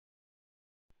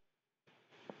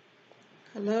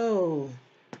Hello.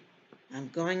 I'm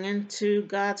going into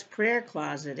God's prayer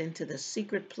closet, into the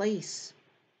secret place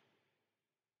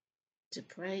to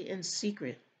pray in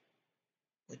secret.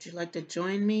 Would you like to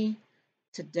join me?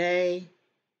 Today,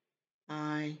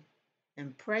 I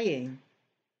am praying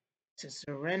to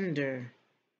surrender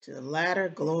to the latter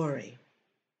glory.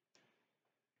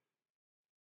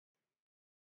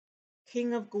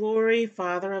 King of glory,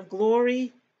 Father of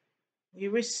glory, we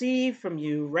receive from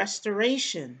you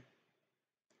restoration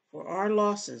for our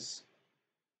losses.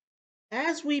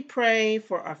 As we pray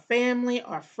for our family,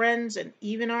 our friends, and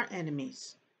even our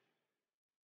enemies,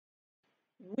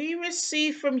 we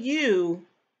receive from you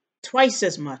twice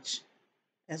as much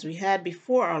as we had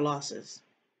before our losses.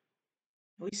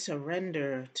 We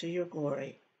surrender to your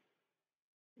glory.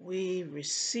 We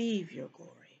receive your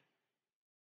glory.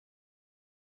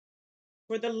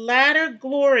 For the latter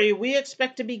glory, we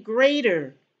expect to be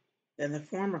greater than the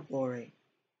former glory.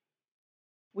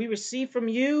 We receive from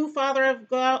you, Father of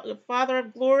God, Father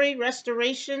of glory,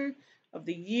 restoration of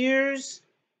the years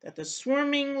that the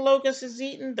swarming locust has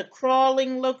eaten, the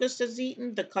crawling locust has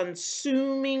eaten, the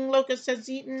consuming locust has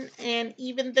eaten, and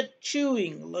even the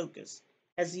chewing locust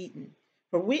has eaten.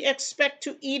 For we expect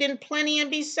to eat in plenty and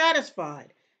be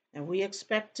satisfied, and we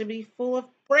expect to be full of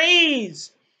praise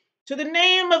to the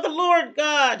name of the Lord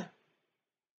God.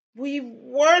 We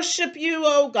worship you,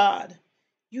 O God.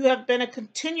 You have been a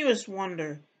continuous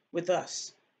wonder with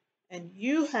us, and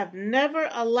you have never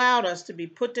allowed us to be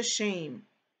put to shame.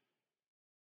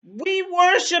 We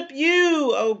worship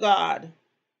you, O God.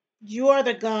 You are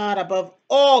the God above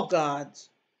all gods.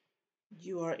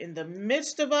 You are in the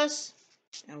midst of us,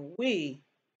 and we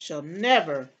shall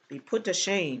never be put to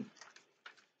shame.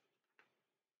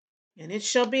 And it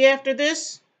shall be after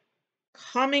this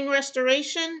coming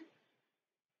restoration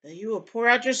that you will pour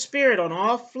out your Spirit on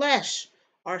all flesh.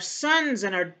 Our sons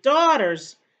and our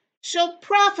daughters shall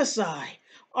prophesy.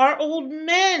 Our old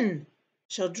men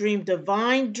shall dream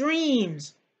divine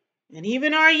dreams, and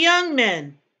even our young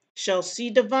men shall see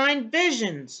divine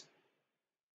visions.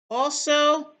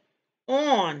 Also,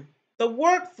 on the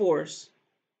workforce,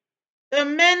 the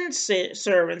men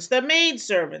servants, the maid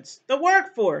servants, the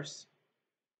workforce,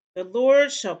 the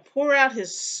Lord shall pour out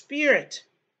his Spirit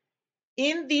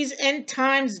in these end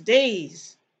times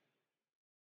days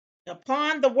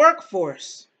upon the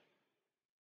workforce.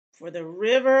 For the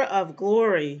river of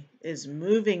glory is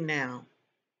moving now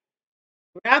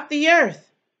throughout the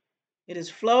earth. It is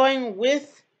flowing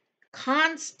with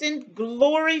constant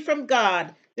glory from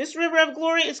God. This river of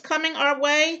glory is coming our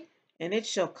way, and it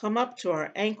shall come up to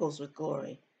our ankles with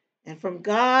glory. And from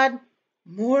God,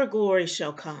 more glory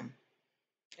shall come.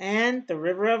 And the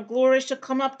river of glory shall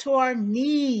come up to our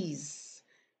knees.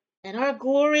 And our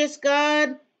glorious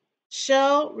God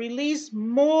shall release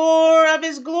more of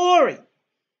his glory.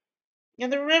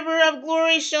 And the river of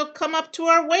glory shall come up to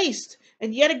our waist.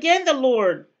 And yet again the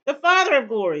Lord, the Father of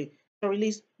glory, shall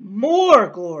release more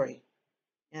glory.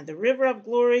 And the river of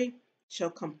glory shall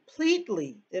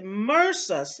completely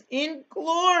immerse us in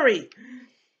glory.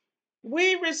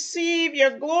 We receive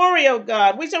your glory, O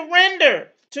God. We surrender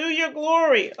to your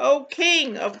glory, O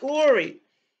King of glory.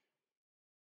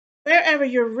 Wherever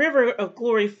your river of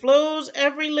glory flows,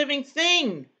 every living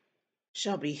thing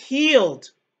shall be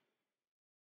healed.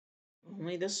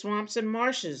 Only the swamps and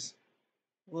marshes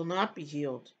will not be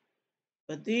healed,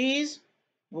 but these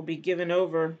will be given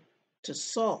over to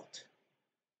salt.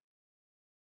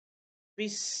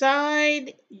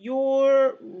 Beside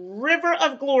your river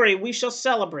of glory, we shall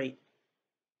celebrate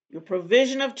your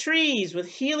provision of trees with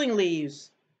healing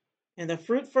leaves and the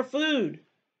fruit for food.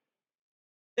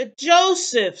 The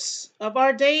Josephs of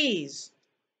our days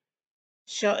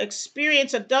shall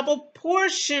experience a double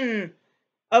portion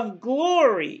of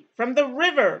glory from the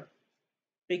river,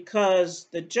 because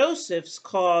the Josephs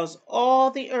cause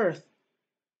all the earth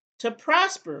to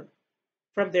prosper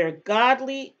from their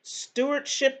godly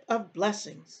stewardship of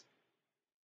blessings.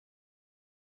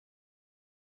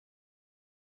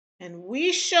 And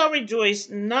we shall rejoice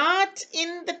not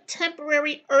in the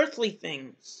temporary earthly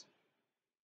things,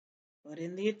 but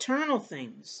in the eternal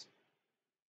things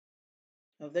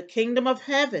of the kingdom of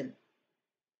heaven,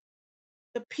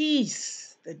 the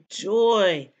peace, the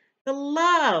joy, the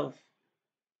love,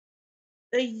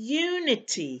 the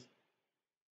unity,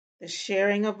 the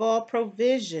sharing of all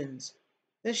provisions,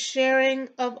 the sharing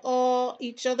of all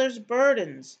each other's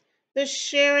burdens, the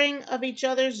sharing of each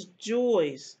other's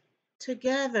joys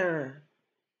together.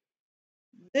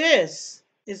 This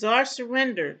is our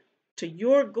surrender to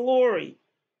your glory,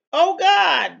 O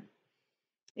God,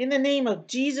 in the name of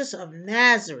Jesus of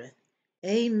Nazareth.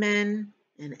 Amen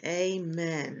and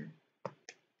amen.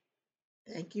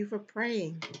 Thank you for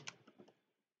praying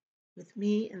with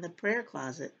me in the prayer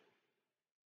closet.